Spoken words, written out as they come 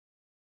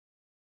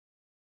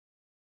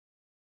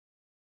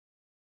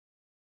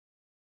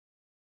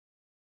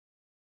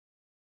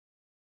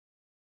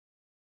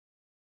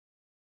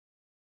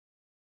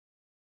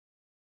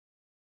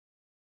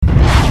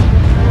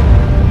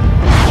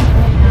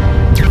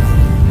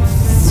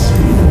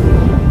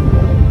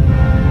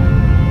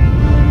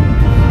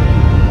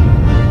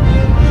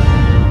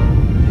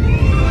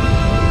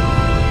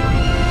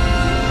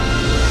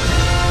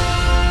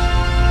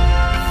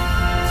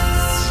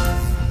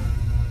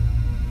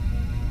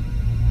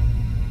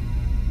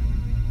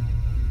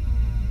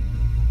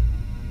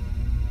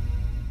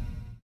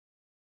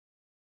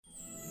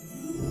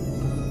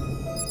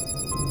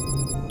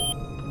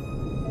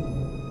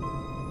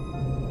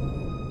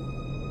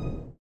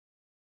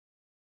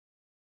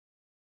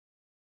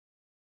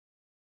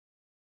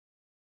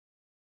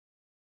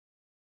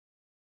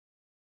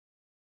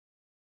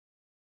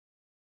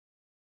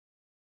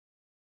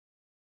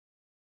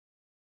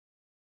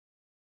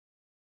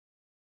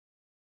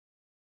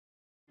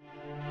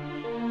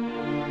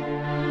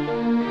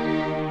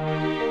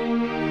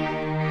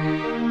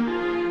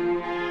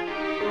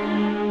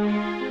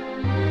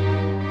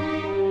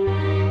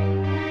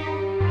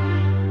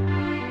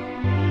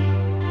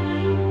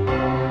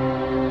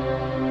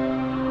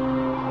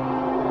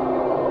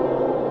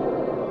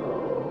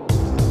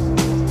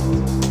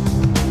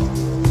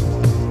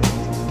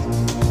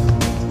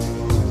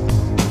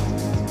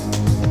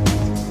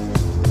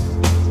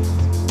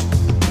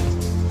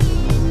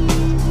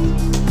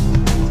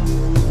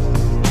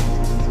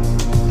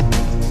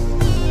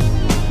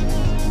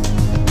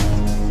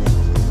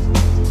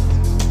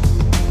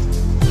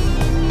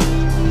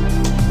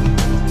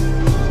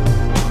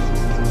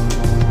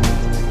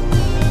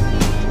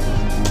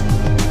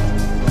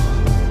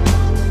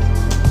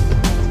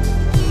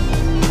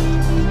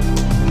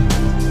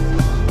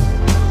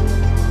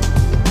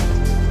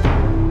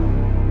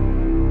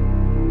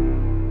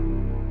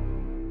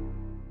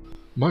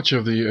Much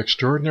of the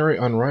extraordinary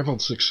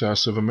unrivaled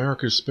success of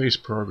America's space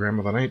program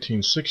of the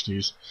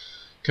 1960s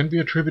can be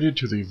attributed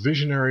to the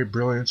visionary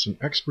brilliance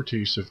and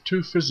expertise of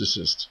two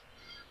physicists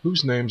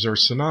whose names are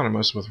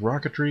synonymous with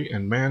rocketry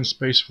and manned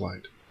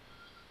spaceflight,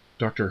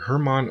 Dr.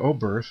 Hermann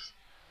Oberth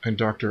and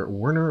Dr.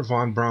 Wernher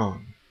von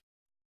Braun.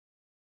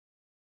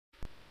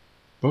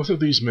 Both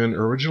of these men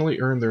originally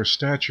earned their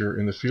stature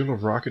in the field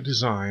of rocket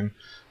design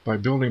by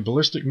building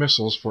ballistic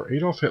missiles for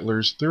Adolf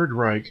Hitler's Third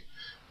Reich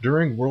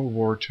during World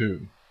War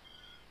II.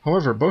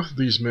 However, both of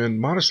these men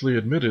modestly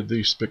admitted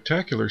the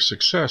spectacular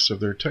success of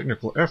their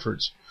technical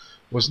efforts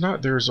was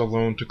not theirs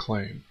alone to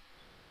claim.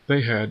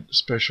 They had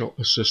special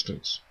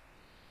assistance.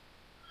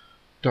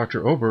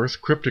 Dr. Oberth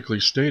cryptically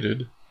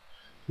stated,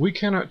 "We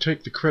cannot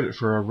take the credit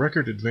for our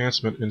record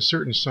advancement in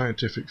certain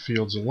scientific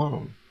fields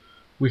alone.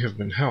 We have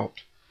been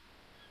helped."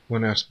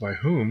 When asked by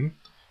whom,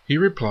 he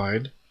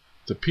replied,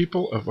 "The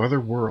people of other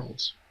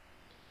worlds."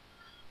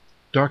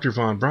 Dr.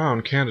 von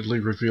Braun candidly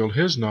revealed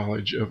his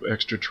knowledge of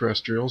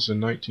extraterrestrials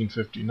in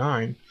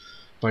 1959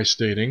 by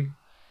stating,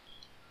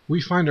 "We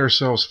find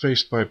ourselves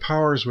faced by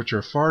powers which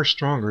are far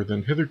stronger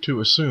than hitherto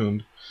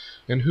assumed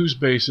and whose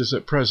base is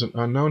at present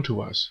unknown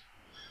to us.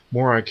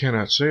 More I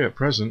cannot say at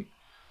present.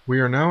 We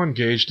are now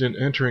engaged in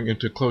entering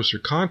into closer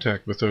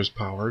contact with those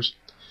powers,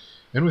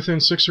 and within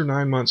 6 or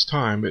 9 months'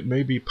 time it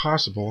may be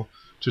possible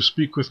to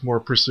speak with more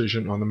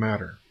precision on the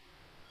matter."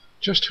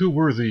 Just who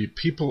were the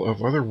people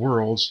of other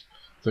worlds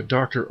that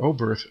Dr.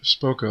 Oberth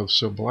spoke of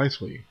so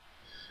blithely,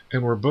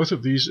 and were both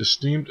of these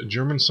esteemed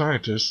German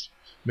scientists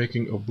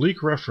making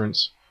oblique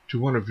reference to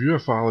one of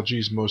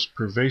ufology's most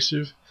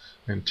pervasive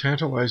and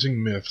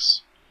tantalizing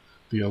myths,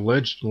 the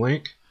alleged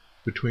link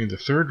between the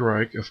Third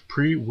Reich of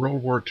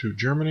pre-World War II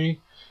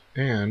Germany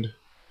and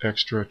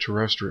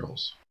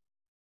extraterrestrials.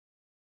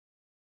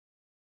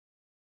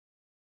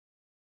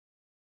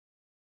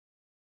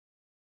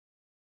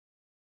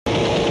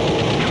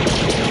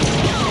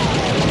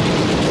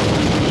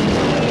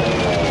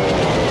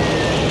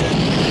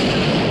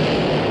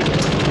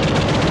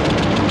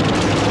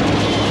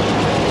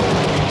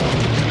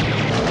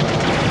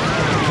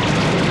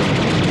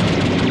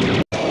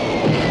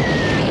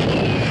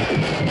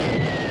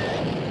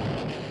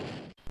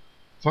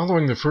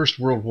 Following the First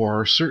World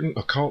War, certain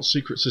occult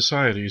secret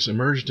societies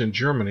emerged in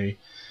Germany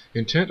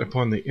intent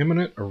upon the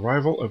imminent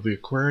arrival of the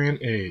Aquarian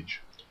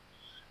Age,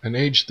 an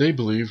age they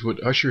believed would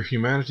usher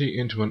humanity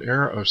into an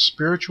era of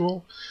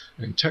spiritual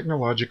and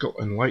technological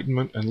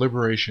enlightenment and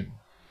liberation.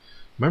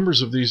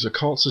 Members of these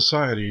occult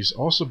societies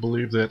also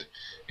believed that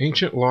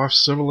ancient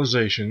lost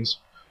civilizations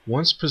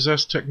once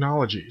possessed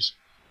technologies,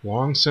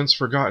 long since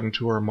forgotten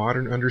to our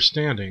modern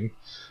understanding,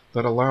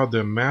 that allowed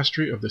them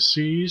mastery of the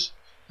seas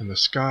and the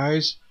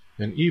skies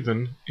and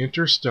even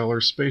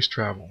interstellar space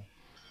travel.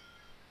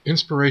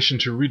 Inspiration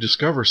to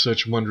rediscover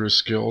such wondrous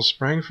skills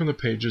sprang from the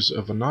pages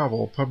of a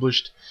novel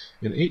published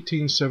in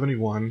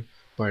 1871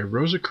 by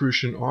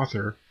Rosicrucian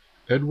author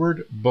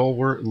Edward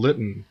Bulwer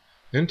Lytton,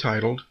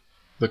 entitled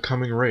The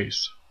Coming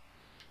Race.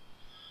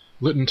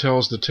 Lytton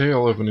tells the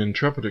tale of an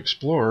intrepid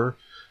explorer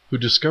who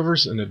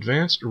discovers an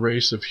advanced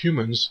race of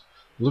humans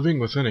living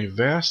within a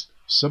vast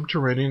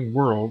subterranean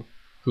world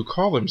who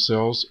call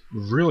themselves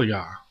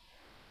Vrilya.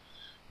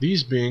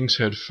 These beings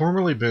had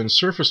formerly been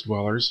surface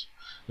dwellers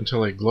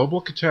until a global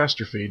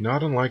catastrophe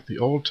not unlike the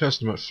Old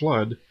Testament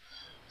flood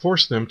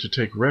forced them to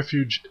take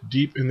refuge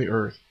deep in the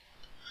earth.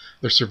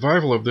 The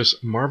survival of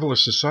this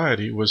marvelous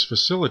society was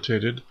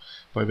facilitated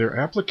by their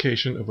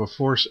application of a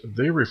force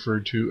they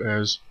referred to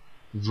as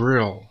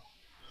Vril,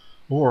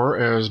 or,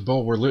 as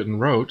Bulwer Lytton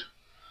wrote,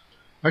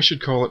 "I should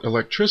call it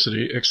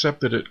electricity,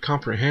 except that it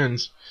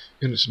comprehends,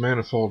 in its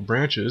manifold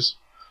branches,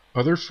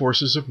 other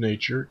forces of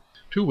nature,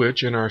 to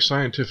which, in our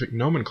scientific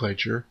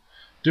nomenclature,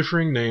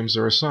 differing names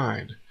are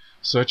assigned,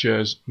 such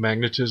as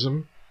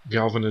magnetism,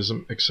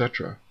 galvanism,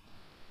 etc.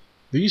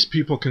 These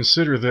people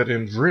consider that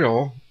in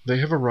Vril they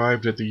have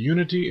arrived at the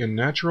unity in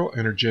natural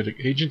energetic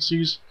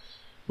agencies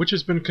which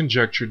has been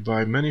conjectured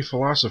by many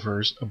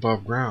philosophers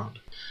above ground."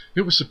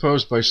 It was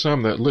supposed by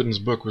some that Lytton's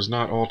book was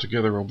not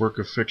altogether a work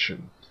of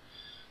fiction.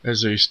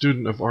 As a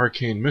student of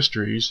arcane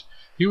mysteries,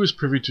 he was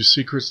privy to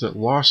secrets that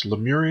lost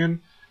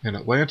Lemurian and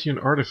Atlantean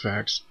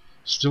artifacts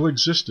still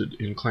existed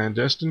in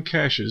clandestine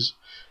caches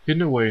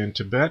hidden away in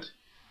Tibet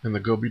and the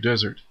Gobi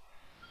Desert.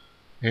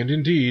 And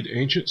indeed,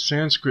 ancient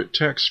Sanskrit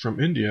texts from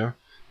India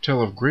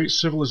tell of great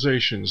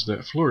civilizations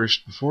that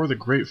flourished before the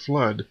Great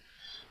Flood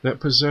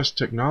that possessed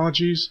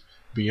technologies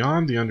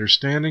beyond the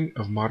understanding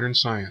of modern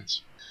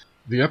science.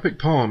 The epic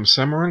poem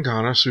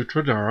Samarangana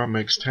Sutradhara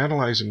makes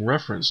tantalizing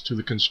reference to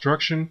the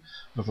construction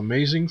of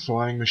amazing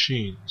flying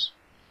machines.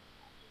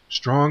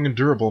 "Strong and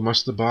durable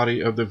must the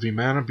body of the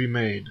Vimana be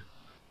made,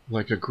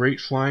 like a great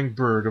flying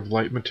bird of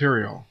light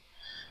material.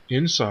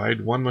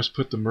 Inside one must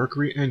put the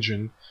mercury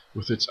engine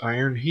with its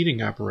iron heating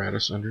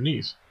apparatus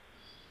underneath.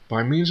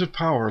 By means of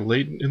power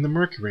latent in the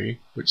mercury,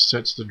 which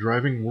sets the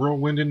driving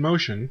whirlwind in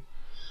motion,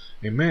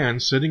 a man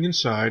sitting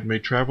inside may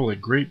travel a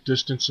great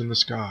distance in the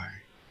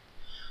sky.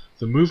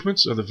 The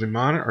movements of the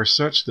Vimana are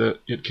such that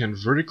it can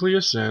vertically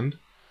ascend,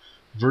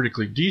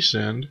 vertically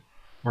descend,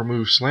 or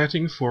move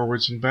slanting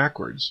forwards and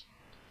backwards.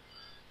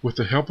 With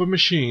the help of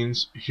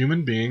machines,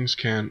 human beings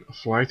can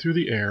fly through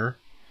the air,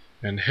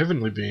 and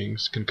heavenly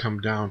beings can come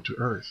down to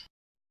earth.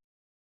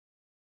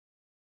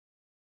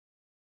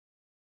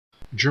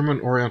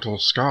 German Oriental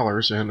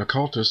scholars and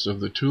occultists of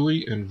the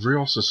Thule and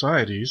Vril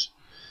societies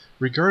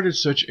regarded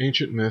such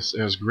ancient myths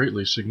as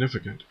greatly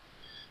significant,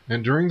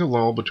 and during the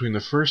lull between the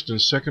First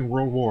and Second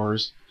World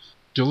Wars,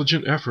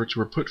 diligent efforts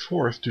were put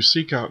forth to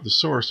seek out the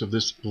source of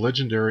this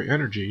legendary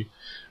energy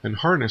and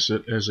harness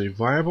it as a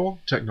viable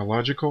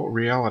technological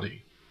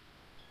reality.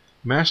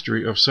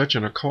 Mastery of such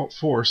an occult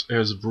force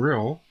as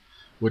Vril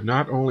would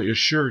not only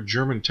assure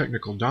German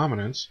technical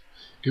dominance,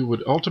 it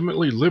would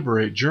ultimately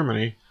liberate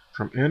Germany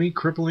from any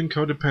crippling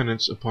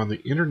codependence upon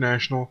the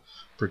international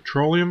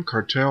petroleum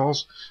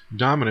cartels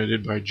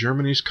dominated by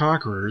Germany's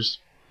conquerors,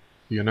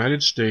 the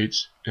United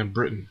States and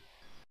Britain.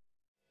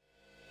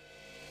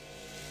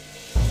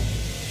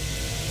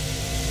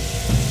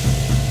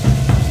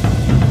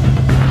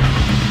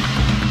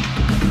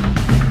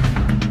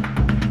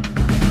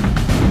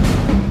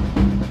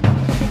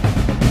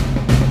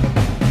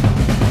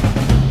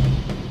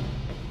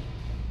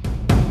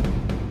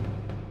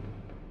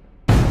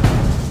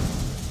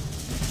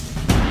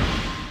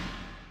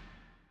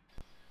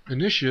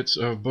 Initiates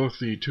of both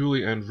the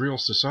Thule and Vril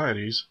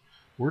societies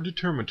were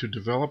determined to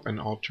develop an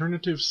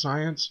alternative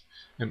science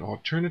and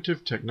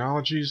alternative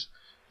technologies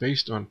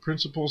based on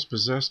principles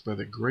possessed by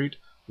the great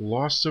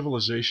lost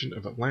civilization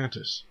of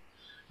Atlantis,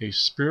 a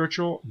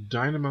spiritual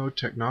dynamo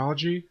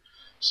technology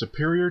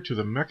superior to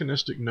the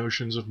mechanistic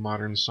notions of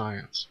modern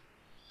science.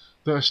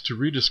 Thus, to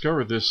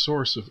rediscover this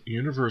source of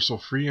universal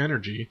free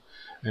energy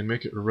and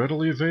make it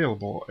readily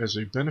available as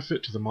a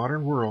benefit to the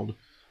modern world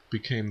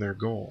became their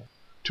goal.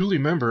 Thule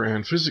member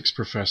and physics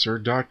professor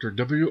Dr.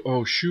 W.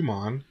 O.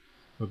 Schumann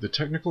of the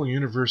Technical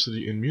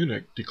University in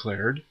Munich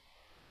declared,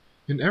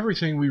 "In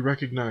everything we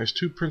recognize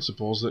two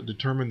principles that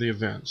determine the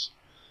events: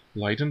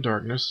 light and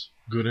darkness,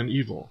 good and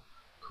evil,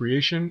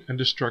 creation and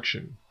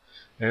destruction.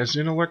 As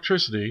in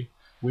electricity,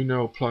 we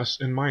know plus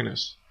and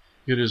minus.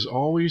 It is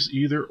always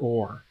either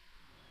or.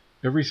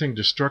 Everything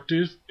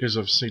destructive is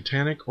of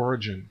satanic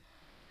origin.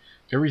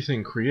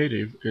 Everything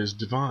creative is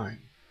divine.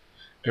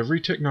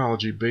 Every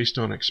technology based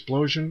on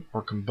explosion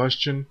or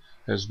combustion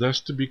has thus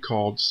to be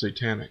called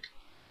satanic.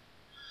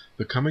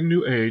 The coming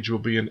new age will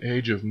be an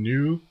age of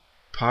new,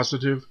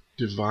 positive,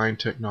 divine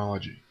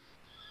technology."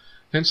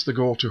 Hence the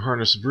goal to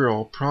harness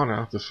Vril,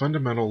 prana, the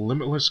fundamental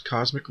limitless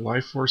cosmic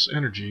life force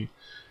energy,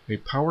 a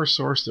power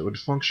source that would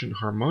function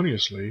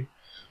harmoniously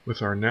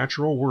with our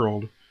natural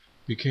world,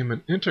 became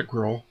an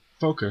integral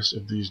focus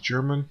of these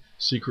German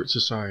secret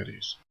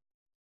societies.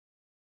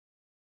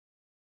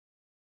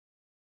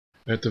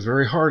 At the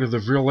very heart of the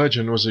Vril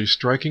legend was a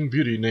striking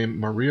beauty named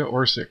Maria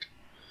Orsic.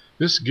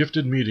 This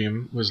gifted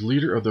medium was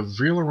leader of the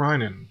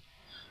Vrilerinnen,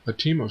 a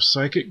team of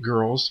psychic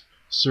girls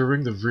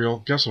serving the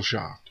Vril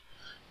Gesellschaft,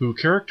 who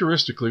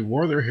characteristically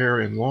wore their hair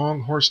in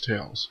long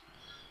horsetails,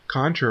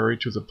 contrary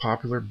to the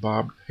popular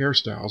bobbed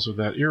hairstyles of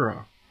that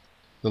era.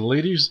 The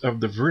ladies of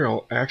the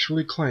Vril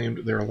actually claimed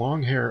their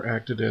long hair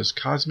acted as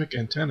cosmic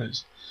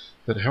antennas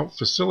that helped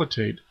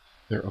facilitate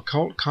their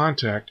occult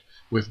contact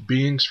with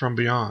beings from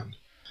beyond.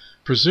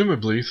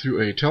 Presumably through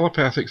a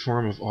telepathic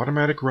form of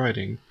automatic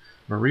writing,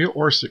 Maria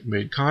Orsic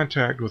made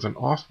contact with an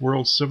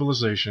off-world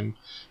civilization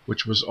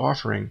which was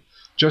offering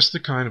just the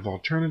kind of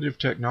alternative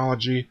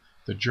technology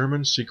the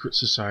German secret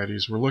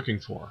societies were looking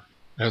for.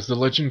 As the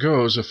legend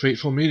goes, a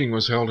fateful meeting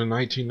was held in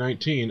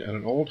 1919 at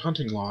an old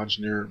hunting lodge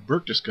near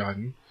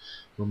Berchtesgaden,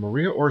 where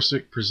Maria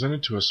Orsic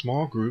presented to a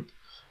small group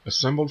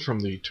assembled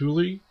from the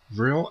Thule,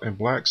 Vril, and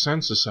Black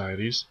Sun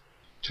societies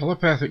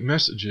telepathic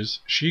messages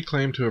she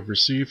claimed to have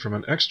received from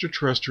an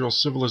extraterrestrial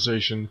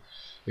civilization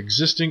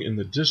existing in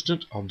the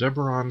distant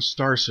ALDEBARAN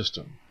star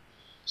system,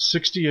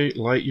 68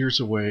 light-years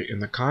away in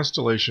the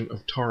constellation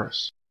of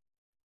Taurus.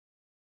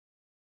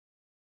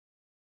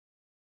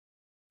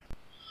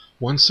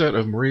 One set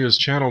of Maria's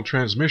channeled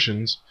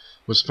transmissions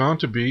was found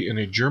to be in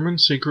a German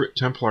secret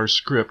Templar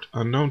script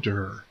unknown to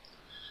her.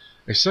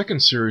 A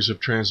second series of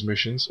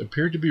transmissions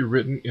appeared to be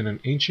written in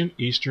an ancient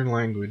Eastern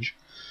language,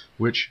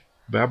 which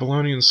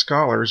Babylonian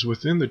scholars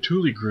within the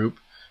Thule group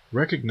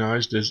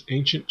recognized as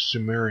ancient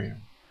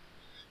Sumerian.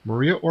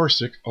 Maria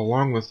Orsic,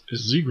 along with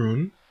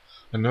Sigrun,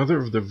 another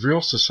of the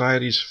Vril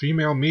Society's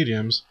female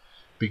mediums,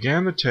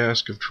 began the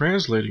task of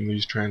translating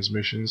these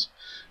transmissions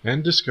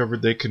and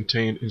discovered they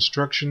contained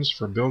instructions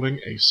for building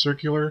a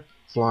circular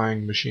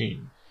flying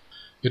machine.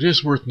 It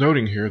is worth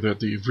noting here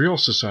that the Vril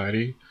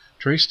Society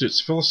traced its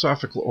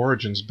philosophical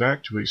origins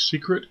back to a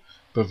secret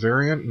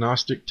Bavarian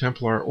Gnostic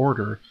Templar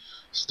order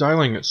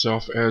styling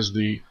itself as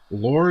the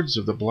Lords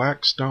of the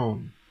Black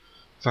Stone,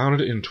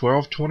 founded in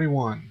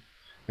 1221,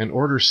 an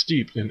order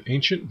steeped in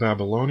ancient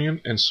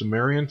Babylonian and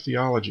Sumerian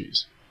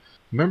theologies.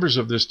 Members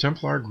of this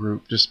Templar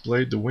group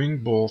displayed the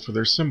winged bull for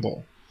their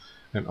symbol,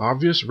 an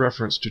obvious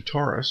reference to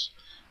Taurus,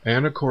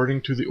 and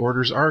according to the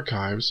order's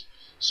archives,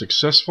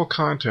 successful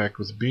contact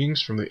with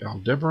beings from the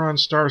ALDEBARAN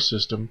star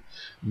system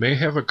may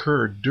have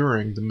occurred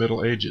during the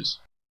Middle Ages.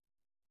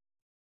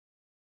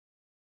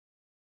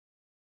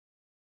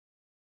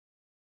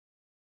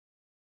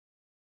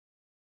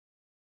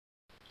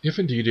 If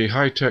indeed a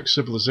high-tech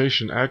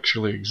civilization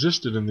actually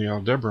existed in the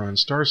ALDEBARAN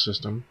star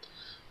system,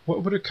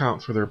 what would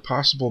account for their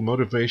possible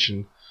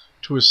motivation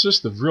to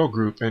assist the Vril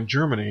Group and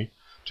Germany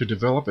to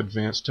develop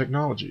advanced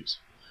technologies?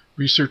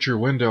 Researcher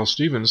Wendell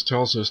Stevens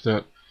tells us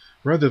that,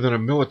 rather than a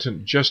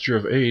militant gesture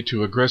of aid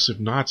to aggressive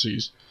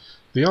Nazis,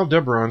 the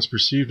ALDEBARANs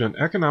perceived an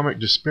economic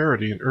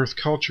disparity in Earth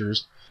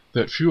cultures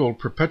that fueled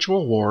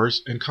perpetual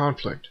wars and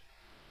conflict.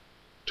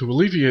 To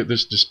alleviate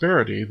this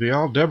disparity, the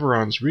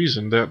ALDEBARANs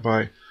reasoned that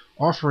by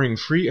offering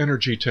free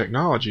energy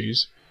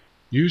technologies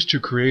used to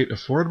create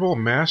affordable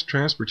mass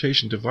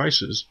transportation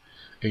devices,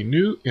 a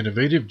new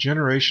innovative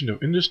generation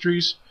of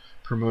industries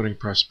promoting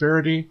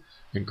prosperity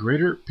and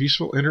greater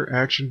peaceful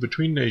interaction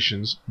between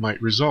nations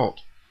might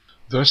result,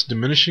 thus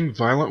diminishing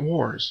violent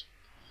wars.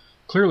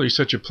 Clearly,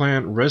 such a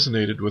plan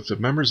resonated with the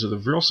members of the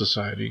Vril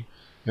Society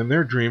and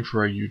their dream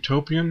for a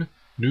utopian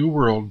new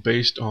world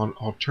based on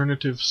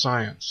alternative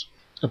science.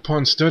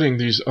 Upon studying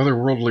these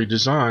otherworldly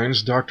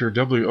designs, Dr.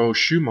 W. O.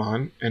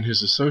 Schumann and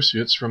his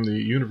associates from the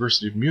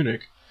University of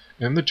Munich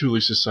and the Thule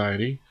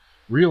Society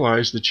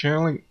realized the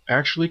channeling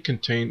actually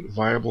contained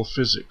viable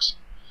physics,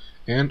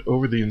 and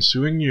over the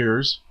ensuing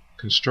years,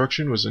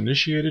 construction was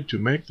initiated to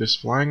make this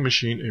flying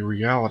machine a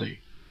reality.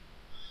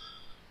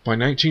 By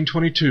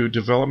 1922,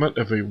 development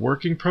of a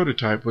working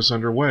prototype was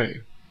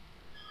underway.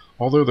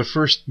 Although the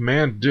first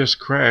manned disc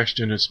crashed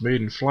in its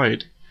maiden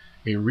flight,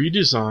 a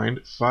redesigned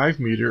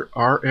 5-meter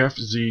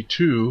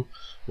RFZ-2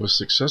 was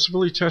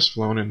successfully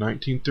test-flown in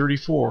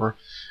 1934,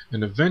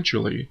 and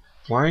eventually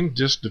flying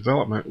disc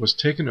development was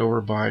taken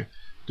over by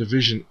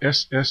Division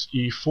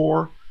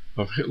SSE-4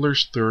 of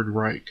Hitler's Third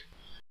Reich.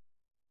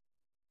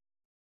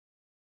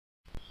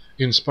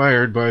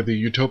 Inspired by the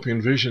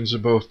utopian visions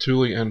of both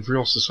Thule and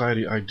Vril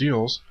Society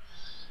ideals,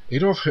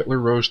 Adolf Hitler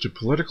rose to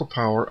political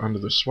power under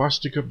the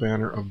swastika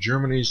banner of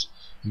Germany's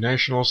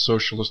National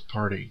Socialist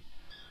Party.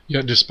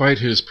 Yet despite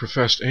his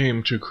professed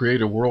aim to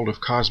create a world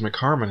of cosmic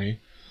harmony,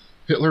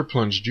 Hitler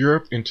plunged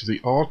Europe into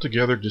the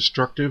altogether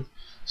destructive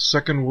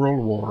Second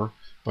World War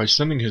by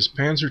sending his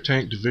panzer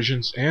tank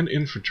divisions and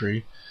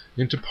infantry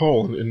into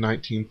Poland in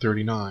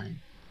 1939.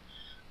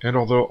 And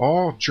although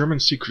all German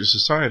secret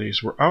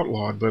societies were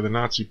outlawed by the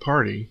Nazi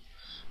Party,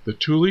 the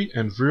Thule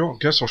and Vril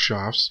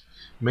Gesellschafts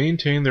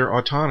maintained their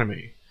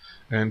autonomy,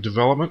 and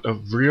development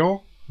of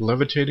Vril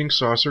levitating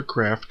saucer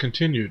craft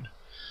continued,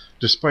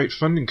 despite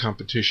funding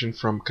competition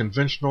from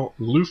conventional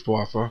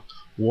Luftwaffe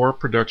war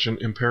production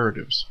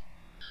imperatives.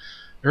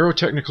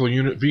 Aerotechnical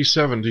Unit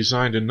V7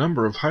 designed a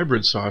number of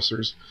hybrid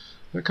saucers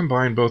that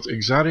combine both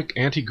exotic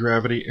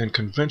anti-gravity and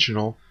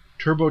conventional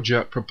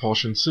turbojet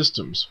propulsion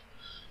systems,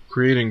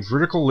 creating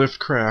vertical lift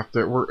craft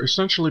that were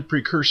essentially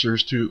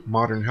precursors to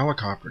modern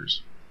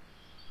helicopters.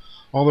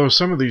 Although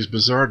some of these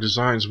bizarre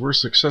designs were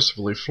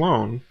successfully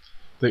flown,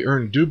 they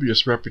earned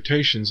dubious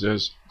reputations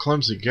as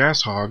clumsy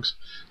gas hogs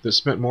that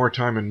spent more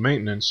time in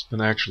maintenance than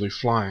actually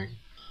flying.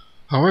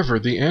 However,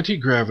 the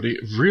anti-gravity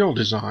Vril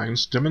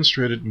designs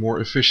demonstrated more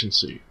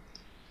efficiency.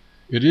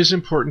 It is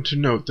important to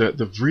note that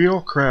the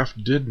Vril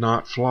craft did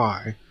not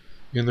fly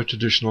in the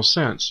traditional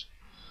sense.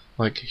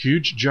 Like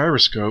huge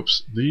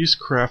gyroscopes, these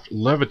craft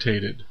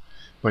levitated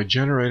by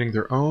generating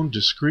their own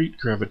discrete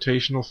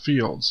gravitational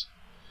fields.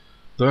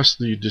 Thus,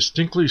 the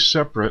distinctly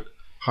separate,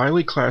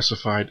 highly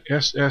classified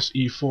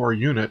SSE-4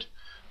 unit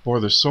bore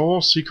the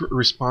sole secret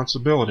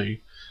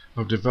responsibility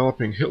of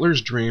developing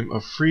Hitler's dream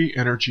of free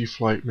energy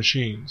flight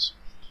machines.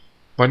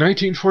 By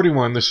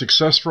 1941, the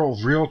successful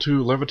Vril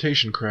 2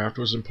 levitation craft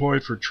was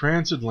employed for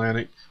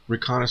transatlantic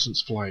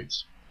reconnaissance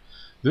flights.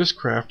 This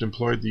craft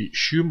employed the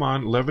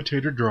Schumann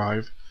levitator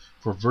drive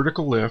for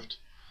vertical lift,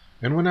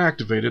 and when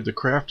activated, the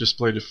craft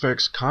displayed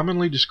effects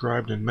commonly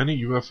described in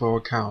many UFO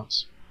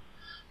accounts: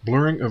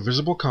 blurring of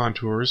visible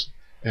contours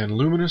and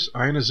luminous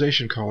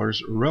ionization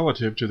colors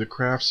relative to the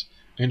craft's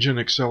engine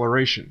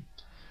acceleration,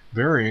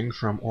 varying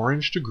from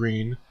orange to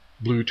green,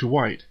 blue to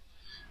white.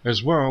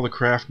 As well, the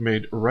craft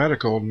made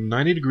radical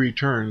 90-degree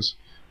turns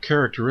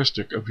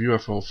characteristic of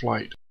UFO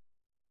flight.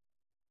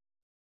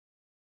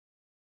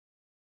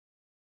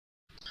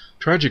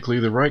 Tragically,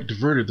 the Reich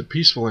diverted the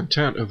peaceful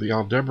intent of the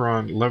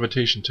ALDEBARAN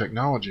levitation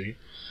technology,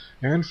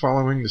 and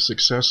following the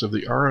success of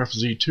the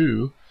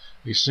RFZ-2,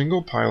 a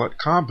single-pilot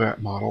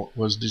combat model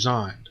was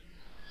designed.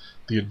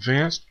 The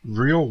advanced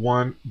Vril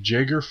 1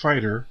 Jaeger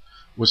fighter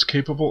was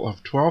capable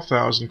of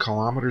 12,000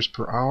 km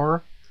per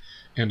hour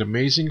and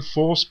amazing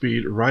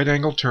full-speed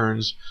right-angle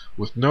turns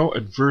with no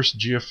adverse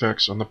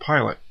G-effects on the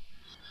pilot.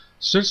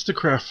 Since the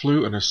craft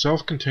flew in a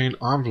self-contained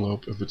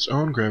envelope of its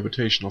own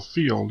gravitational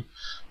field,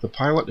 the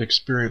pilot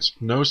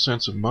experienced no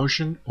sense of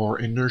motion or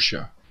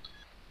inertia.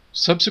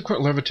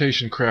 Subsequent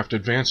levitation craft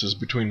advances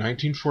between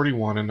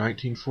 1941 and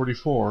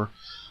 1944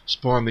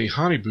 spawned the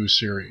Honeybu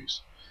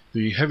series,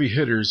 the heavy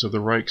hitters of the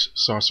Reich's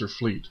saucer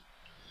fleet.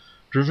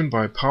 driven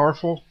by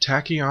powerful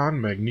tachyon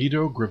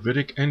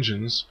magneto-gravitic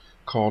engines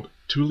called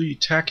Thule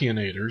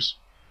tachyonators,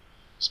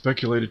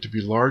 speculated to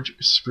be large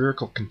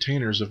spherical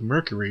containers of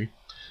mercury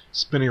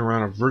spinning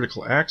around a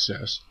vertical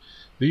axis.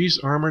 These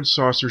armored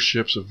saucer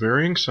ships of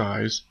varying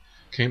size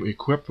came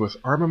equipped with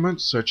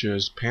armaments such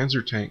as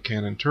panzer tank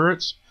cannon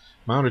turrets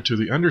mounted to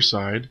the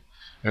underside,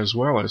 as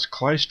well as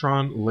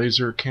Klystron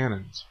laser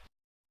cannons.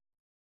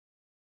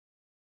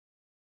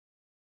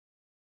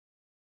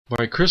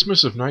 By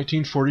Christmas of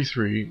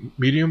 1943,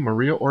 medium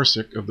Maria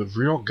Orsic of the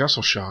Vril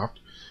Gesellschaft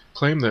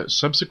claimed that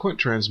subsequent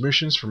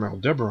transmissions from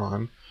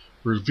Aldebaran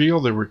reveal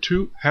there were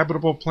 2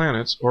 habitable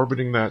planets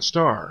orbiting that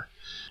star,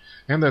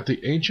 and that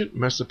the ancient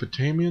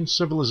Mesopotamian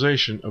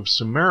civilization of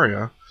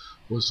Sumeria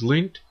was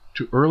linked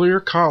to earlier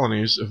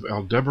colonies of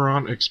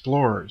Aldebaran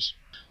explorers.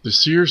 The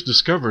seers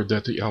discovered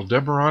that the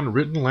Aldebaran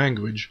written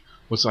language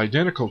was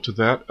identical to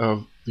that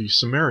of the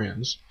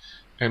Sumerians,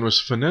 and was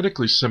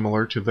phonetically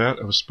similar to that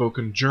of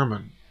spoken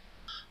German.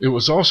 It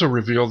was also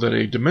revealed that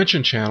a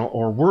dimension channel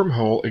or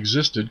wormhole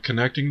existed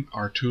connecting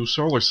our 2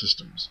 solar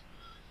systems.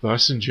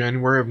 Thus, in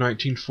January of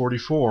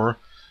 1944,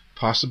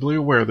 possibly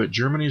aware that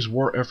Germany's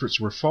war efforts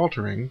were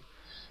faltering,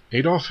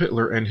 Adolf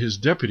Hitler and his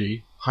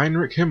deputy,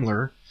 Heinrich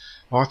Himmler,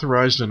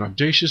 authorized an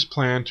audacious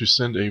plan to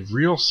send a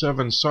Vril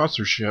 7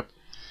 saucer ship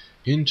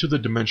into the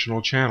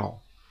dimensional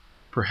channel,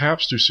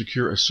 perhaps to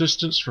secure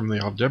assistance from the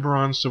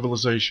Aldebaran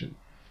civilization.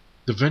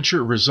 The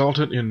venture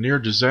resulted in near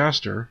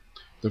disaster.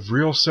 The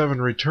Vril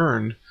 7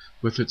 returned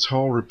with its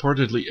hull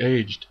reportedly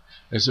aged,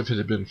 as if it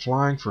had been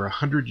flying for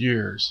 100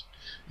 years,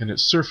 and it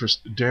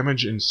surfaced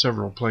damage in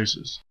several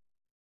places.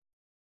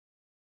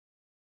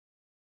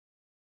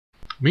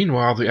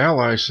 Meanwhile, the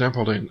Allies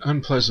sampled an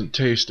unpleasant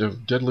taste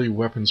of deadly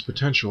weapons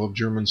potential of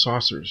German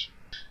saucers.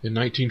 In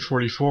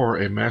 1944,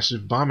 a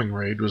massive bombing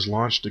raid was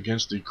launched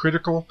against the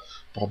critical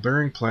ball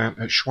bearing plant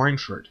at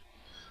Schweinfurt.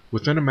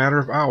 Within a matter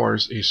of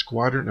hours, a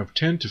squadron of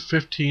 10 to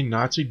 15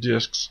 Nazi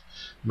discs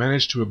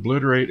managed to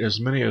obliterate as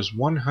many as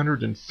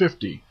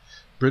 150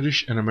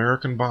 British and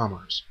American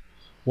bombers,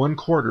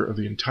 1/4 of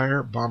the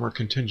entire bomber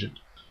contingent.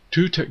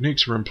 2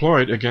 techniques were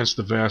employed against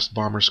the vast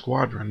bomber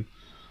squadron.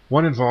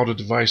 One involved a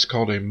device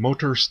called a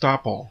motor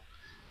stoppel,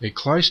 a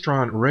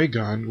Klystron ray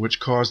gun which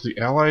caused the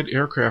Allied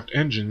aircraft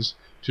engines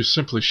to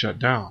simply shut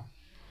down.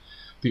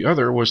 The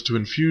other was to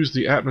infuse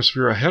the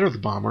atmosphere ahead of the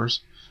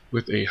bombers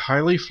with a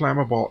highly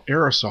flammable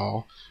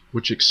aerosol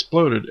which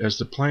exploded as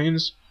the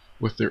planes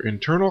with their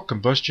internal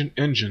combustion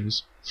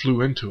engines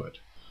flew into it.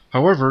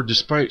 However,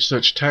 despite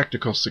such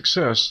tactical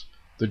success,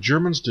 the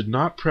Germans did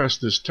not press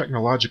this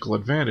technological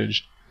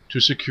advantage to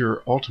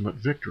secure ultimate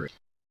victory.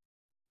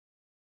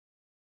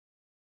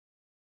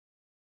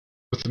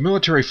 With the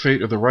military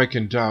fate of the Reich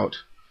in doubt,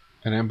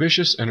 an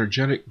ambitious,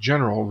 energetic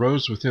general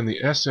rose within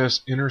the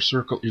SS inner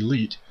circle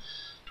elite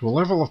to a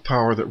level of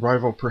power that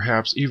rivaled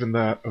perhaps even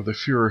that of the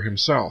Führer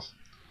himself.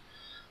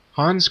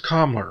 Hans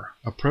Kammler,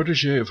 a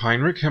protege of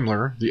Heinrich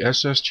Himmler, the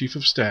SS Chief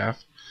of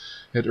Staff,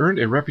 had earned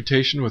a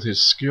reputation with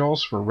his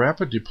skills for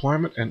rapid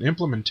deployment and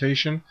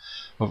implementation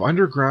of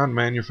underground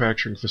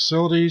manufacturing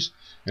facilities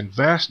and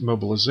vast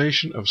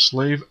mobilization of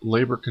slave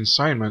labor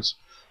consignments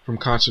from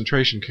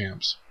concentration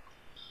camps.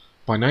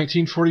 By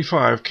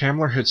 1945,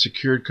 Kammler had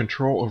secured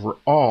control over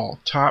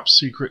all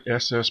top-secret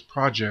SS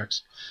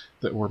projects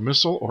that were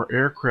missile or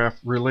aircraft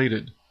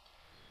related.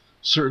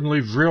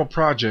 Certainly Vril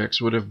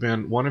projects would have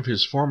been one of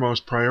his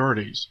foremost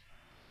priorities.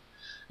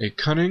 A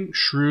cunning,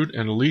 shrewd,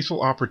 and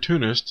lethal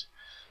opportunist,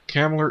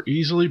 Kammler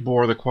easily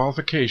bore the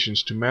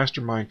qualifications to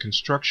mastermind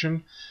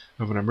construction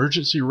of an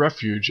emergency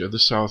refuge at the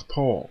South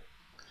Pole,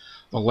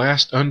 the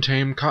last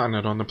untamed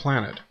continent on the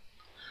planet.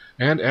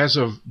 And as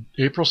of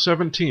April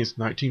 17,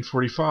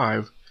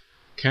 1945,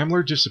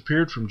 Kammler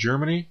disappeared from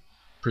Germany,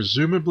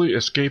 presumably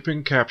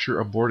escaping capture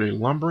aboard a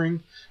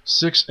lumbering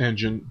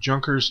 6-engine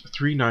Junkers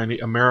 390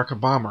 America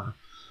bomber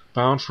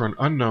bound for an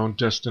unknown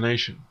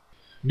destination.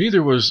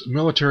 Neither was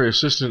military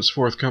assistance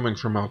forthcoming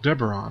from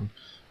Aldebaran,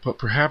 but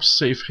perhaps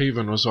safe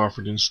haven was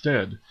offered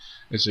instead,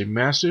 as a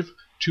massive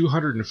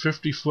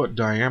 250-foot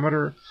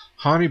diameter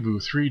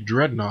Honibu 3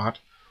 dreadnought,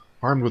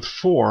 armed with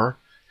 4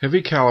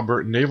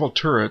 heavy-caliber naval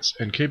turrets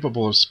and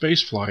capable of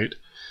spaceflight,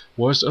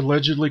 was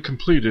allegedly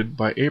completed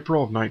by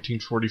April of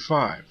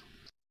 1945.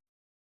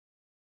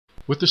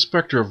 With the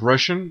specter of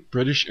Russian,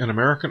 British, and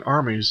American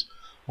armies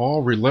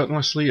all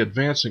relentlessly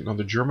advancing on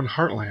the German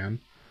heartland,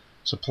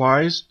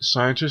 supplies,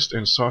 scientists,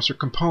 and saucer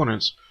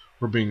components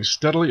were being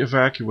steadily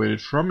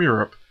evacuated from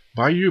Europe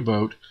by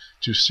U-boat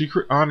to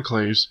secret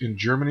enclaves in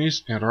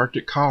Germany's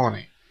Antarctic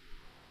colony,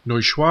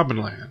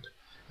 Neuschwabenland,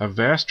 a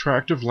vast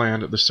tract of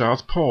land at the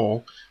South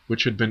Pole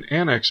which had been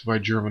annexed by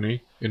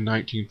Germany in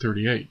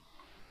 1938.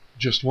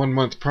 Just 1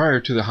 month prior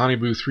to the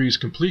Honibu 3's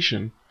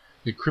completion,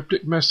 a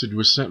cryptic message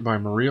was sent by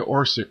Maria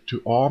Orsic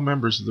to all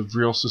members of the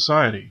Vril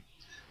Society,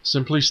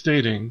 simply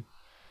stating,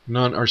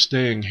 "None are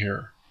staying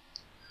here."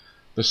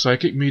 The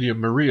psychic medium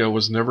Maria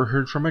was never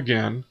heard from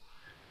again,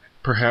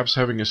 perhaps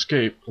having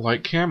escaped,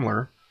 like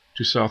Kammler,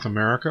 to South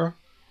America,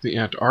 the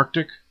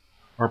Antarctic,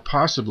 or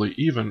possibly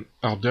even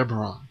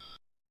Aldebaran.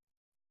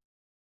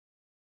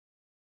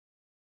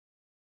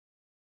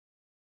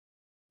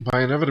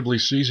 By inevitably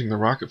seizing the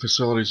rocket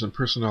facilities and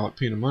personnel at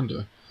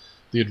Peenemünde,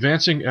 the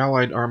advancing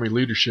Allied Army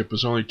leadership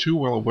was only too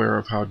well aware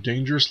of how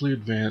dangerously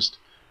advanced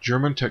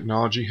German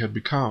technology had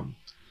become.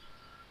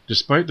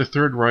 Despite the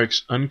Third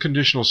Reich's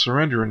unconditional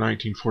surrender in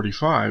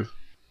 1945,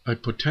 a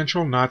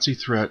potential Nazi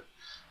threat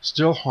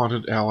still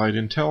haunted Allied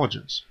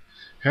intelligence.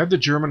 Had the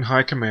German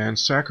High Command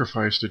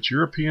sacrificed its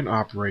European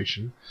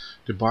operation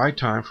to buy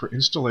time for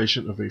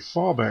installation of a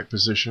fallback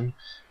position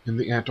in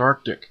the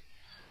Antarctic,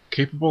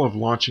 capable of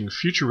launching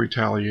future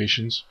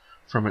retaliations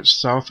from its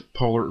South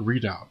Polar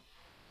redoubt?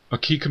 A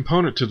key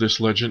component to this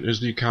legend is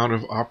the account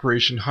of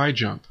Operation High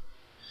Jump.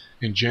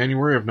 In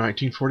January of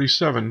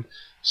 1947,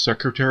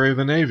 Secretary of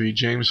the Navy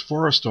James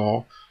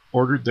Forrestal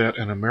ordered that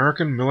an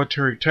American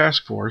military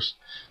task force,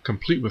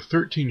 complete with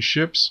 13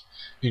 ships,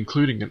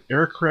 including an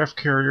aircraft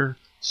carrier,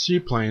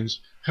 seaplanes,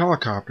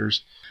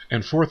 helicopters,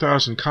 and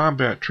 4,000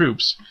 combat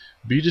troops,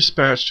 be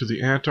dispatched to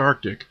the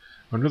Antarctic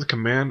under the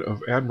command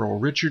of Admiral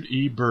Richard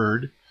E.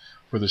 Byrd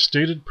for the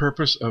stated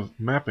purpose of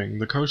mapping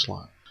the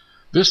coastline.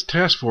 This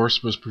task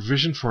force was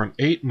provisioned for an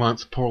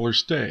 8-month polar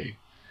stay,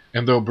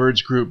 and though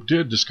Byrd's group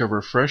did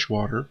discover fresh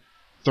water,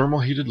 thermal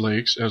heated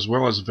lakes, as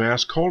well as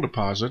vast coal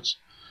deposits,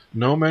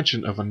 no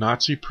mention of a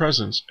Nazi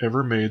presence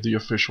ever made the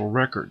official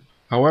record.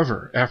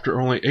 However, after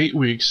only 8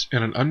 weeks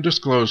and an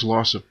undisclosed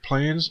loss of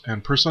planes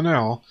and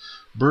personnel,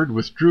 Byrd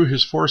withdrew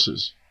his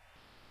forces.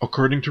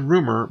 According to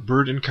rumor,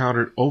 Byrd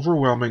encountered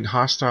overwhelming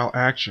hostile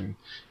action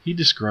he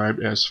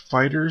described as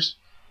fighters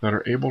that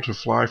are able to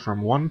fly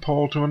from one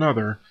pole to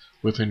another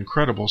with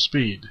incredible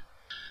speed.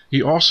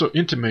 He also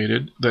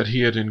intimated that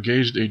he had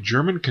engaged a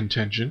German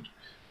contingent,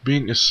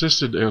 being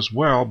assisted as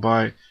well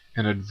by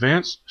an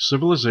advanced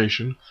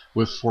civilization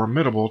with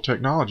formidable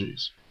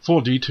technologies.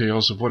 Full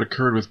details of what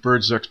occurred with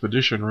Byrd's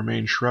expedition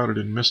remain shrouded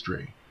in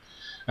mystery.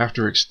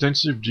 After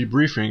extensive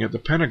debriefing at the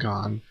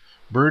Pentagon,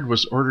 Byrd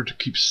was ordered to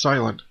keep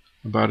silent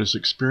about his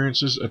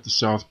experiences at the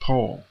South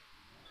Pole.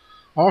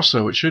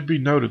 Also, it should be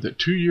noted that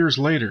 2 years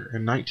later,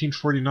 in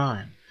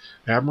 1949,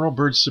 Admiral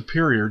Byrd's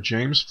superior,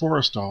 James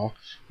Forrestal,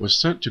 was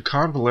sent to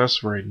convalesce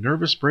for a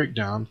nervous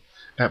breakdown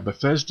at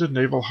Bethesda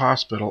Naval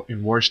Hospital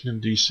in Washington,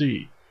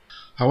 D.C.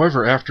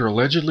 However, after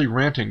allegedly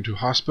ranting to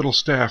hospital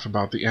staff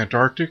about the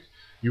Antarctic,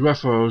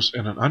 UFOs,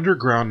 and an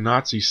underground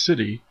Nazi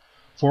city,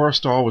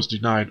 Forrestal was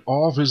denied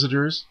all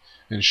visitors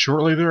and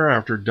shortly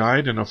thereafter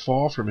died in a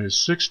fall from his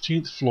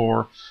 16th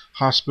floor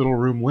hospital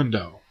room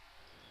window.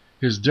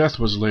 His death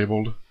was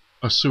labeled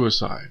a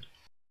suicide.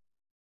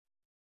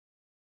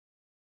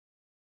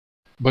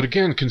 But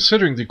again,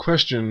 considering the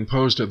question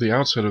posed at the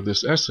outset of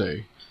this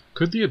essay,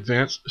 could the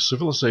advanced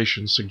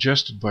civilization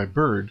suggested by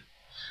Byrd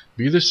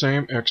be the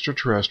same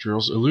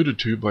extraterrestrials alluded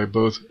to by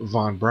both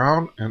von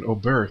Braun and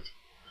Oberth?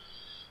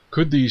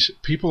 Could these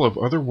people of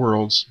other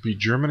worlds be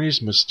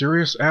Germany's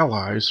mysterious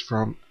allies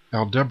from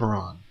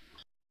ALDEBARAN?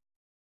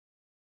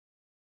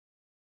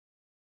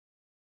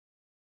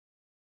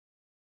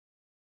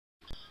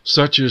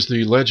 Such is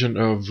the legend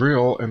of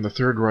Vril and the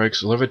Third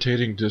Reich's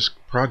levitating disc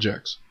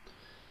projects.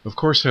 Of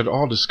course, had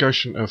all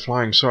discussion of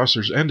flying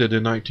saucers ended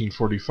in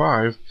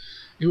 1945,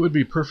 it would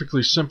be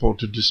perfectly simple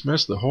to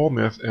dismiss the whole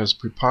myth as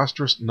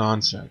preposterous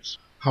nonsense.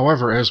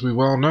 However, as we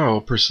well know,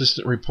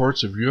 persistent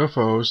reports of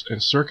UFOs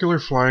and circular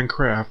flying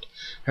craft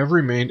have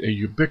remained a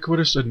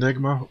ubiquitous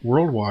enigma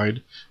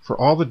worldwide for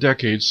all the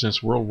decades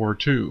since World War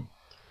II.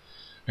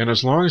 And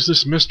as long as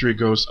this mystery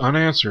goes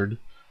unanswered,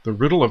 the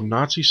riddle of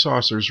Nazi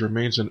saucers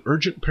remains an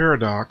urgent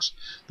paradox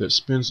that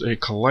spins a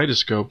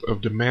kaleidoscope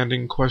of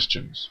demanding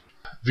questions.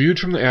 Viewed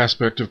from the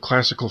aspect of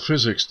classical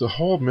physics, the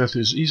whole myth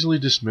is easily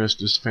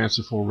dismissed as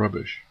fanciful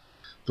rubbish.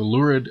 The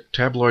lurid,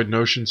 tabloid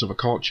notions of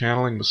occult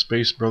channeling with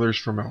space brothers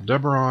from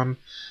Aldebaran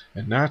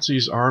and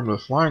Nazis armed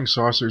with flying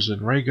saucers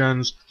and ray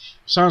guns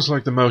sounds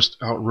like the most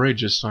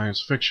outrageous science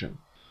fiction.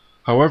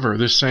 However,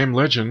 this same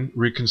legend,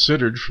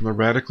 reconsidered from the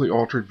radically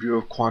altered view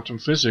of quantum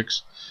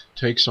physics,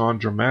 takes on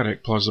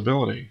dramatic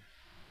plausibility.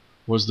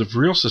 Was the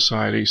Vril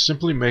Society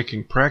simply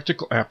making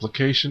practical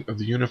application of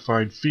the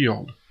unified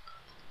field?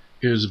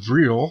 Is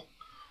Vril,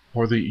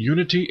 or the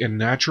unity in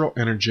natural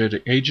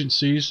energetic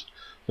agencies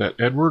that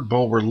Edward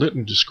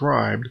Bulwer-Lytton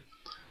described,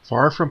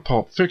 far from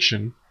pulp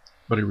fiction,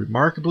 but a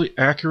remarkably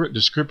accurate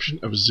description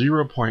of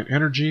zero-point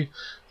energy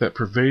that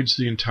pervades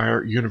the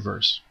entire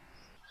universe?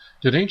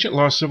 Did ancient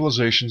lost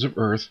civilizations of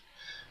Earth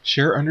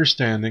share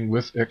understanding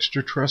with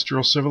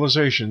extraterrestrial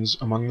civilizations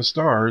among the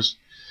stars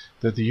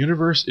that the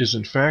universe is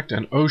in fact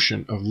an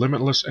ocean of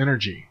limitless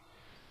energy?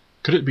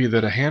 Could it be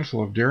that a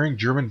handful of daring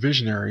German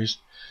visionaries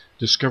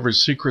discovered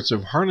secrets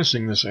of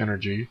harnessing this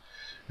energy,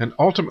 and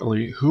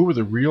ultimately who were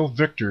the real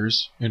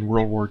victors in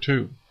World War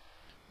II?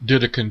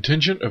 Did a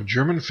contingent of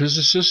German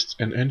physicists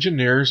and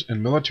engineers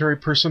and military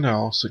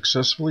personnel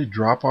successfully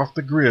drop off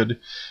the grid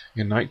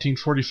in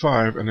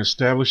 1945 and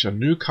establish a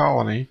new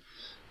colony,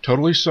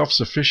 totally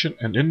self-sufficient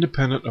and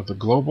independent of the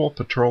global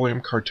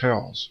petroleum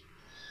cartels?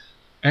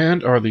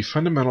 And are the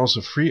fundamentals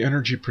of free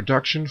energy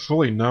production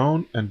fully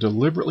known and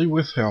deliberately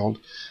withheld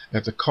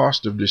at the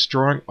cost of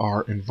destroying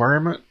our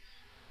environment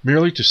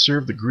merely to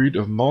serve the greed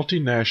of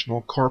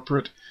multinational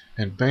corporate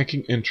and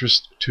banking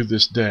interests to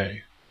this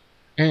day?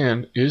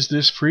 And is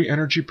this free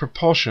energy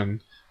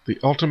propulsion the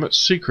ultimate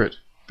secret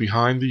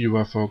behind the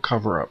UFO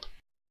cover-up?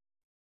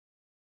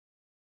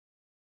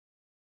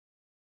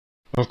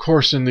 Of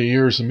course, in the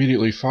years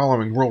immediately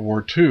following World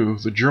War II,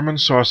 the German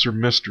saucer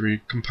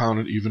mystery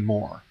compounded even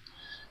more.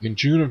 In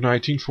June of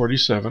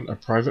 1947, a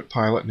private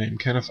pilot named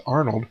Kenneth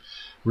Arnold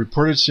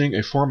reported seeing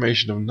a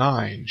formation of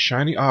 9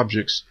 shiny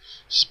objects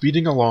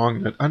speeding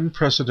along at an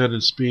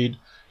unprecedented speed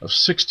of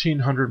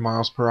 1,600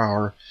 miles per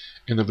hour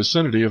in the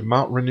vicinity of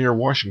Mount Rainier,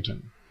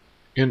 Washington.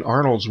 In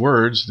Arnold's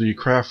words, the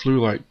craft flew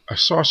like a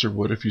saucer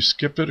would if you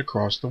skipped it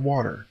across the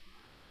water.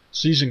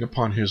 Seizing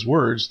upon his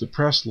words, the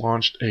press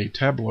launched a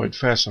tabloid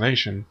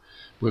fascination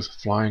with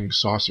flying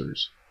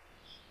saucers.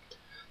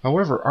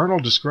 However,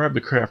 Arnold described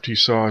the craft he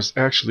saw as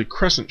actually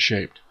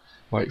crescent-shaped,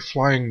 like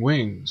flying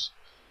wings,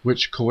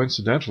 which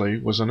coincidentally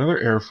was another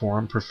air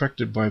form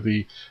perfected by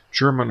the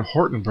German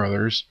Horten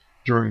brothers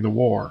during the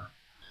war.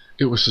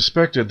 It was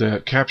suspected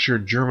that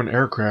captured German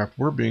aircraft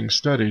were being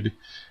studied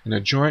in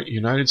a joint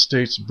United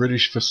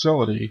States-British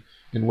facility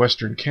in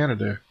western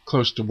Canada,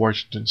 close to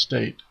Washington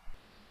State.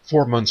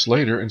 4 months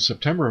later, in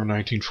September of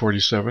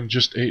 1947,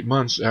 just 8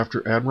 months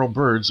after Admiral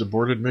Byrd's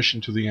aborted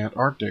mission to the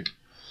Antarctic,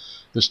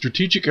 the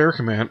Strategic Air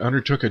Command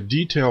undertook a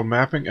detailed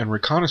mapping and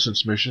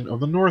reconnaissance mission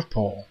of the North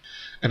Pole.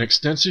 An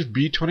extensive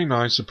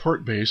B-29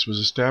 support base was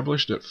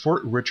established at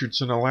Fort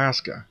Richardson,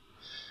 Alaska.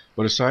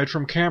 But aside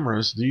from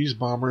cameras, these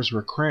bombers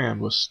were crammed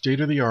with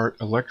state-of-the-art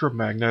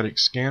electromagnetic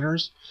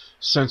scanners,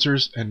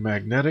 sensors, and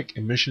magnetic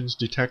emissions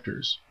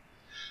detectors.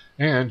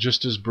 And,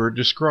 just as Byrd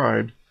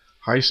described,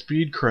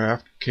 high-speed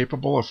craft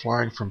capable of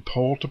flying from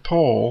pole to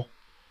pole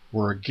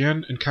were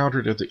again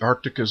encountered at the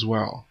Arctic as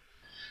well.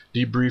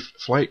 Debriefed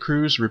flight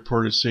crews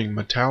reported seeing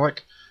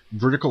metallic,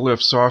 vertical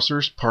lift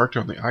saucers parked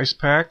on the ice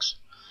packs,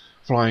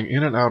 flying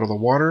in and out of the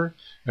water,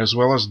 as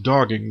well as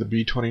dogging the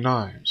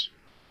B-29s.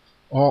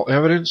 All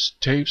evidence,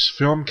 tapes,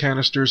 film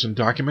canisters, and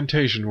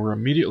documentation were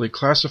immediately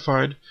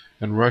classified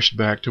and rushed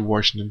back to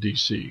Washington,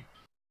 D.C.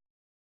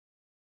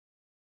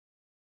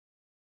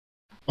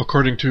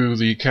 According to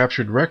the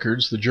captured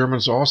records, the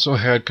Germans also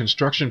had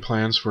construction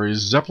plans for a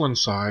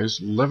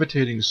Zeppelin-sized,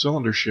 levitating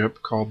cylinder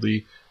ship called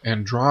the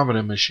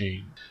Andromeda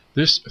machine.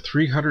 This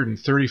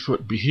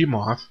 330-foot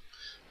behemoth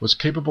was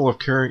capable of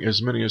carrying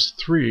as many as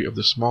 3 of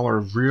the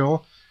smaller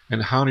Vril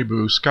and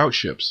Honeyboo scout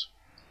ships.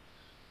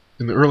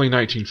 In the early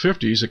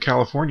 1950s, a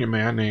California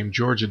man named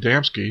George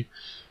Adamski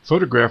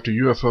photographed a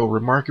UFO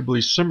remarkably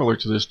similar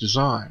to this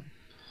design.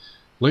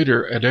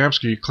 Later,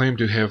 Adamski claimed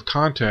to have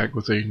contact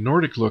with a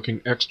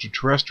Nordic-looking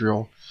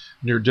extraterrestrial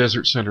near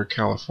Desert Center,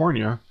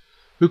 California,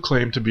 who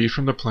claimed to be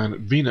from the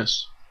planet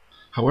Venus.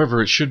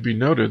 However, it should be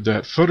noted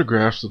that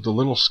photographs of the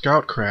little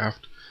scout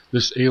craft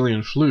this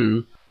alien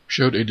flew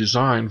showed a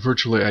design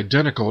virtually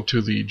identical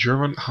to the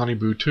German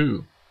Honeyboo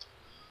II.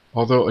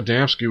 Although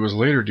Adamski was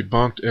later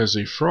debunked as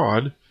a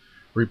fraud,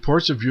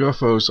 reports of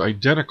UFOs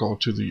identical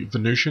to the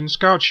Venusian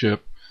scout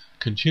ship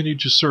continued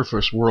to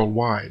surface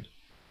worldwide.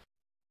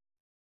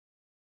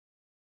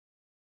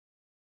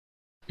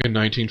 In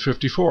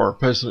 1954,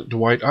 President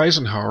Dwight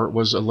Eisenhower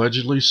was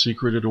allegedly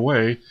secreted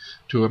away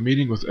to a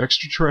meeting with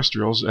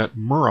extraterrestrials at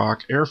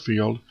Muroc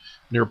Airfield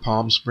near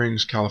Palm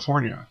Springs,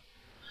 California.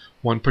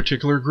 One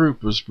particular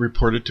group was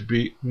reported to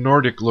be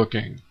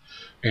Nordic-looking,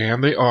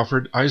 and they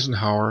offered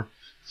Eisenhower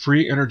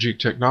free energy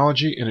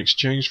technology in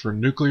exchange for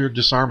nuclear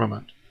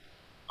disarmament.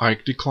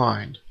 Ike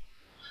declined,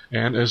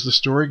 and as the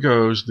story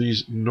goes,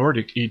 these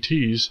Nordic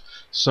ETs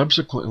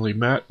subsequently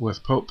met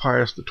with Pope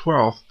Pius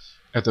XII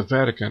at the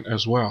Vatican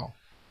as well.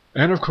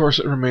 And of course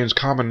it remains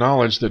common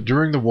knowledge that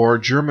during the war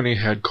Germany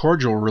had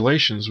cordial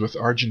relations with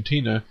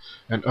Argentina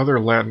and other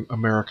Latin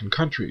American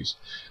countries,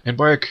 and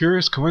by a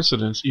curious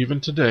coincidence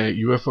even today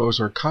UFOs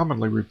are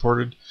commonly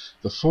reported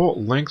the full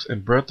length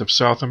and breadth of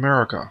South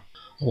America,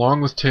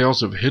 along with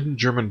tales of hidden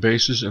German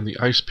bases in the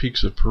ice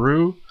peaks of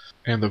Peru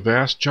and the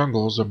vast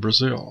jungles of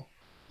Brazil.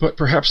 But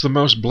perhaps the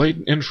most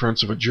blatant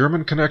inference of a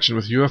German connection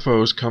with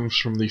UFOs comes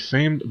from the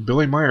famed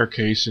Billy Meyer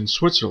case in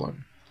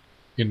Switzerland.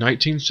 In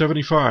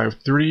 1975,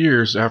 30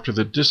 years after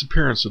the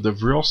disappearance of the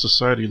Vril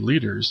Society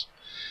leaders,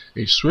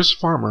 a Swiss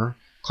farmer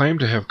claimed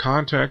to have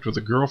contact with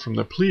a girl from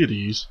the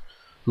Pleiades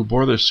who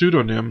bore the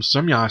pseudonym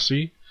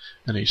Semyasi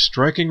and a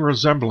striking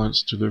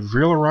resemblance to the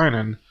Vril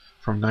Orionen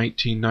from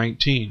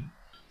 1919.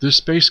 This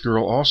space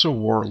girl also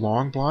wore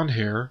long blonde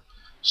hair,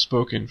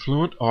 spoke in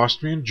fluent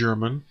Austrian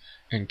German,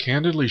 and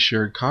candidly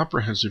shared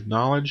comprehensive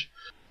knowledge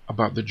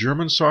about the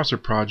German saucer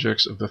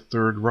projects of the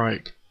Third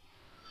Reich.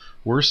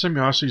 Were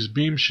Semyasi's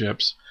beam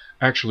ships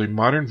actually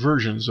modern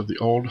versions of the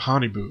old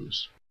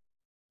Honeyboos?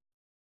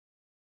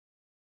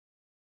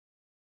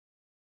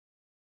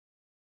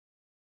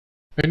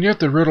 And yet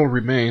the riddle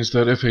remains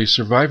that if a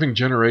surviving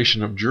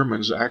generation of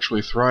Germans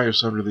actually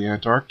thrives under the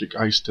Antarctic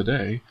ice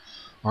today,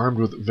 armed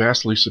with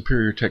vastly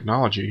superior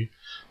technology,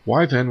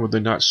 why then would they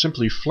not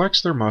simply flex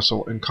their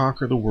muscle and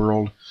conquer the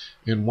world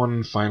in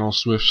one final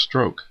swift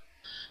stroke?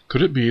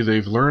 Could it be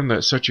they've learned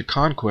that such a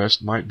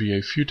conquest might be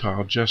a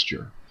futile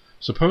gesture?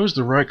 Suppose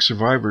the Reich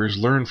survivors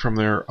learned from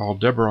their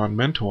ALDEBARAN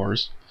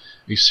mentors,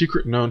 a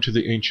secret known to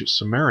the ancient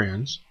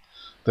Sumerians,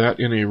 that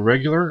in a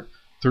regular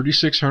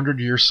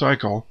 3,600-year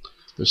cycle,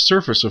 the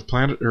surface of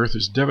planet Earth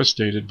is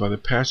devastated by the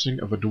passing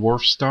of a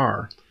dwarf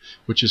star,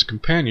 which is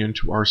companion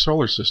to our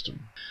solar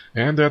system,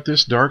 and that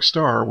this dark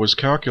star was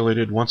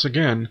calculated once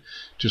again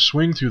to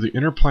swing through the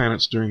inner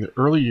planets during the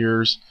early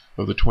years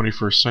of the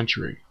 21st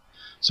century.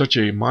 Such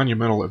a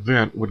monumental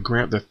event would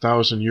grant the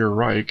 1,000-year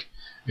Reich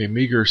a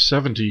meager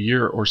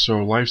 70-year or so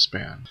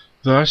lifespan.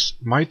 Thus,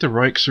 might the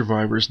Reich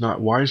survivors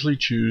not wisely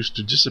choose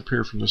to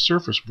disappear from the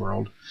surface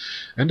world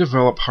and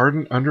develop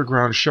hardened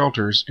underground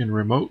shelters in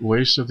remote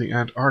wastes of the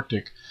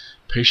Antarctic,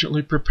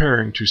 patiently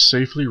preparing to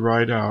safely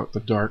ride out the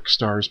dark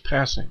star's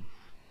passing?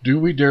 Do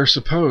we dare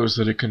suppose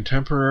that a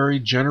contemporary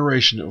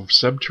generation of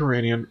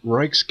subterranean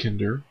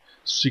Reichskinder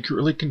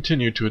secretly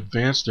continue to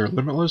advance their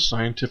limitless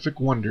scientific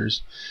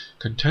wonders,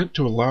 content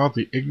to allow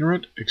the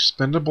ignorant,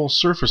 expendable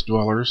surface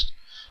dwellers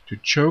to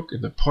choke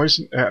in the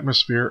poisoned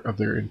atmosphere of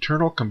their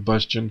internal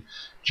combustion,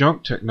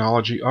 junk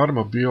technology,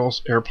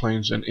 automobiles,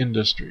 airplanes, and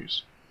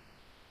industries?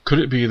 Could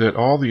it be that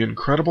all the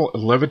incredible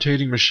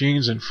levitating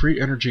machines and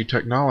free energy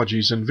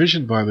technologies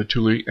envisioned by the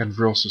Thule and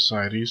Vril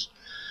societies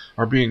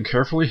are being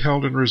carefully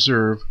held in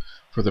reserve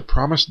for the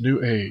promised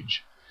new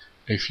age,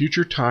 a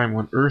future time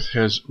when Earth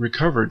has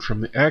recovered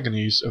from the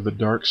agonies of the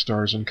dark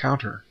star's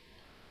encounter?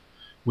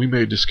 We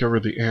may discover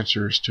the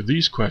answers to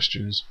these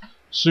questions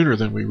sooner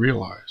than we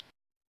realize.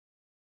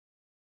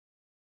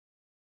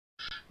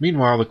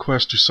 Meanwhile, the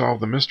quest to solve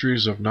the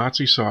mysteries of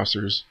Nazi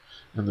saucers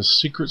and the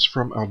secrets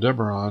from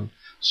ALDEBARAN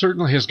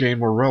certainly has gained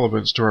more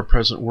relevance to our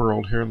present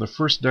world here in the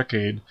first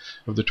decade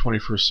of the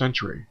 21st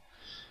century.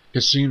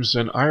 It seems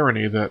an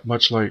irony that,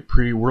 much like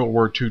pre-World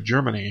War II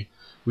Germany,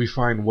 we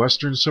find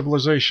Western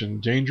civilization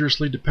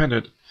dangerously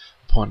dependent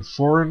upon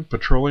foreign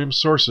petroleum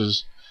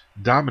sources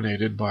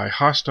dominated by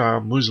hostile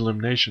Muslim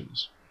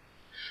nations.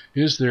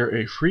 Is there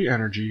a free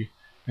energy,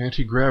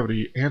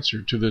 anti-gravity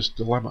answer to this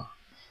dilemma?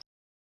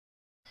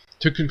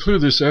 To conclude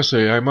this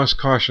essay, I must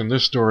caution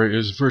this story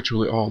is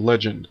virtually all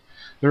legend.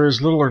 There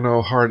is little or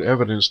no hard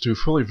evidence to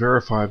fully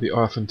verify the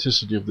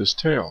authenticity of this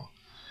tale.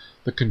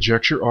 The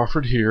conjecture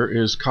offered here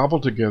is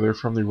cobbled together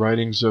from the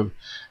writings of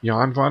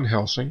Jan von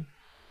Helsing,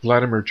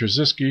 Vladimir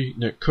Trzcinski,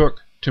 Nick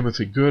Cook,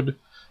 Timothy Good,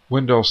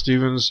 Wendell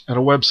Stevens, and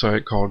a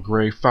website called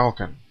Gray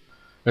Falcon,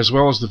 as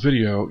well as the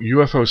video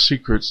UFO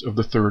Secrets of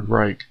the Third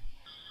Reich.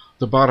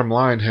 The bottom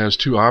line has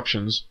two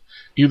options.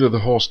 Either the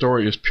whole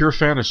story is pure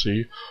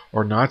fantasy,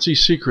 or Nazi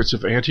secrets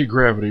of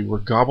anti-gravity were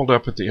gobbled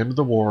up at the end of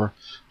the war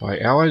by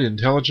Allied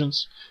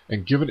intelligence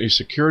and given a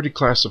security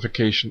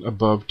classification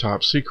above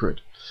top secret,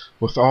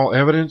 with all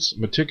evidence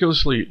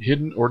meticulously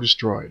hidden or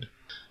destroyed.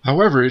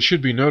 However, it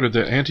should be noted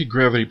that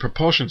anti-gravity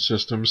propulsion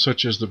systems,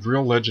 such as the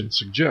Vril legend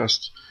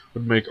suggests,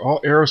 would make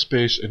all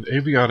aerospace and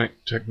avionic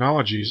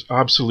technologies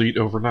obsolete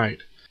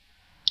overnight.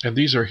 And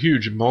these are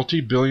huge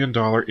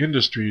multi-billion-dollar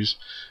industries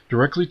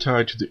directly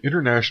tied to the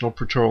international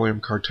petroleum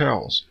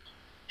cartels.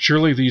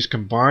 Surely these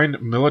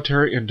combined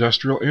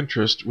military-industrial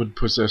interests would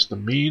possess the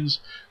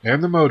means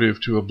and the motive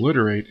to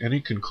obliterate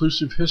any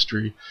conclusive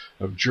history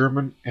of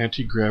German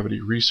anti-gravity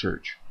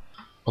research.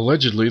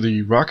 Allegedly,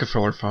 the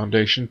Rockefeller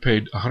Foundation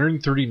paid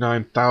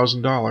 $139,000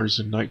 in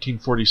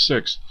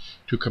 1946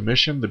 to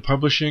commission the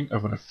publishing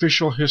of an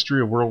official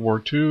history of World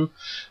War II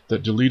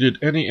that deleted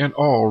any and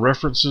all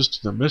references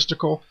to the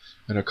mystical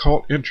and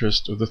occult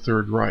interest of the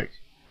Third Reich.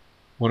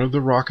 One of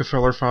the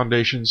Rockefeller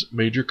Foundation's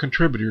major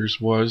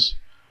contributors was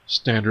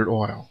Standard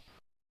Oil.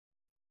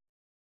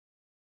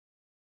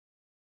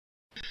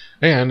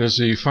 And as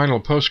the final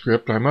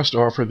postscript, I must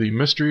offer the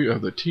mystery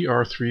of the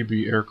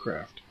TR-3B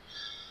aircraft.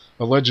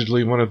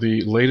 Allegedly one of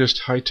the latest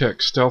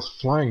high-tech stealth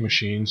flying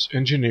machines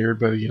engineered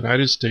by the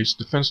United States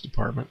Defense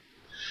Department,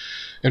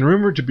 and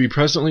rumored to be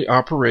presently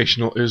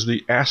operational, is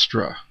the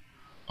Astra,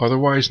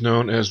 otherwise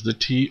known as the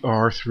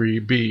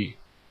TR-3B.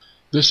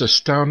 This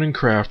astounding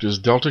craft is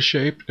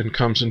delta-shaped and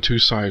comes in two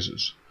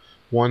sizes,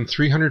 one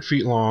 300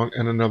 feet long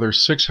and another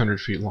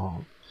 600 feet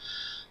long.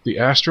 The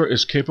Astra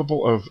is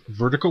capable of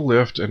vertical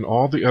lift and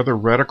all the other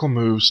radical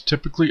moves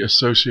typically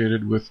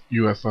associated with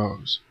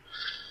UFOs.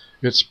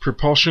 Its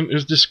propulsion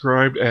is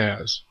described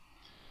as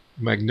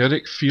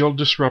magnetic field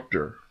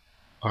disruptor,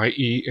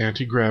 i.e.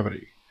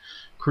 anti-gravity,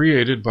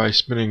 created by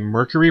spinning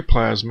mercury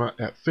plasma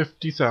at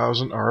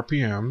 50,000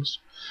 RPMs,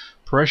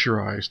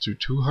 pressurized to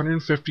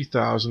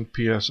 250,000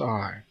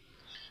 psi.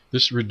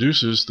 This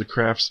reduces the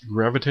craft's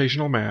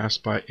gravitational mass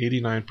by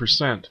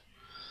 89%.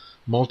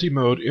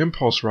 Multi-mode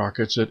impulse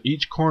rockets at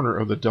each corner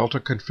of the Delta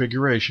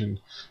configuration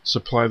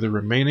supply the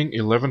remaining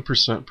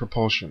 11%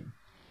 propulsion.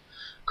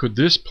 Could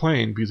this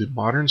plane be the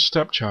modern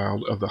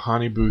stepchild of the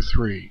Haunebu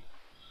 3?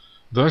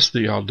 Thus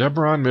the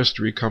ALDEBARAN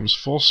mystery comes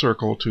full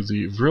circle to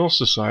the Vril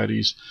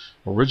Society's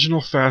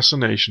original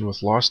fascination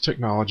with lost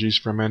technologies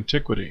from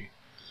antiquity.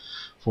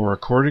 For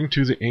according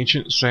to the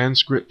ancient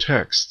Sanskrit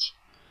texts,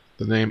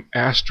 the name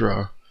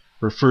Astra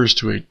refers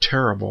to a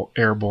terrible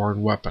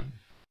airborne weapon.